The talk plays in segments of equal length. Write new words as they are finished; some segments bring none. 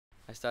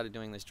I started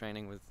doing this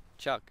training with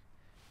Chuck,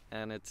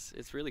 and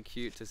it's really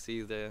cute to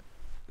see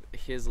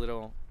his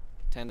little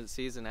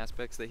tendencies and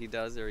aspects that he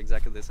does are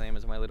exactly the same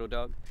as my little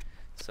dog.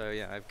 So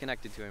yeah, I've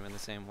connected to him in the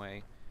same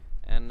way,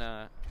 and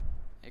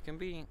it can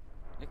be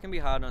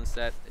hard on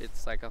set.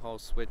 It's like a whole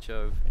switch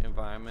of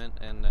environment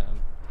and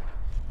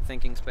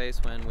thinking space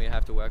when we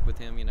have to work with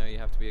him. You know, you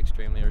have to be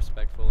extremely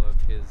respectful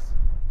of his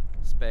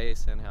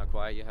space and how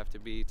quiet you have to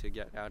be to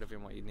get out of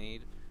him what you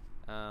need.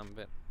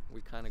 But we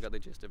kind of got the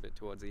gist of it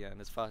towards the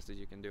end, as fast as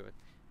you can do it.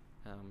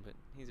 But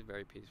he's a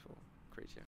very peaceful creature.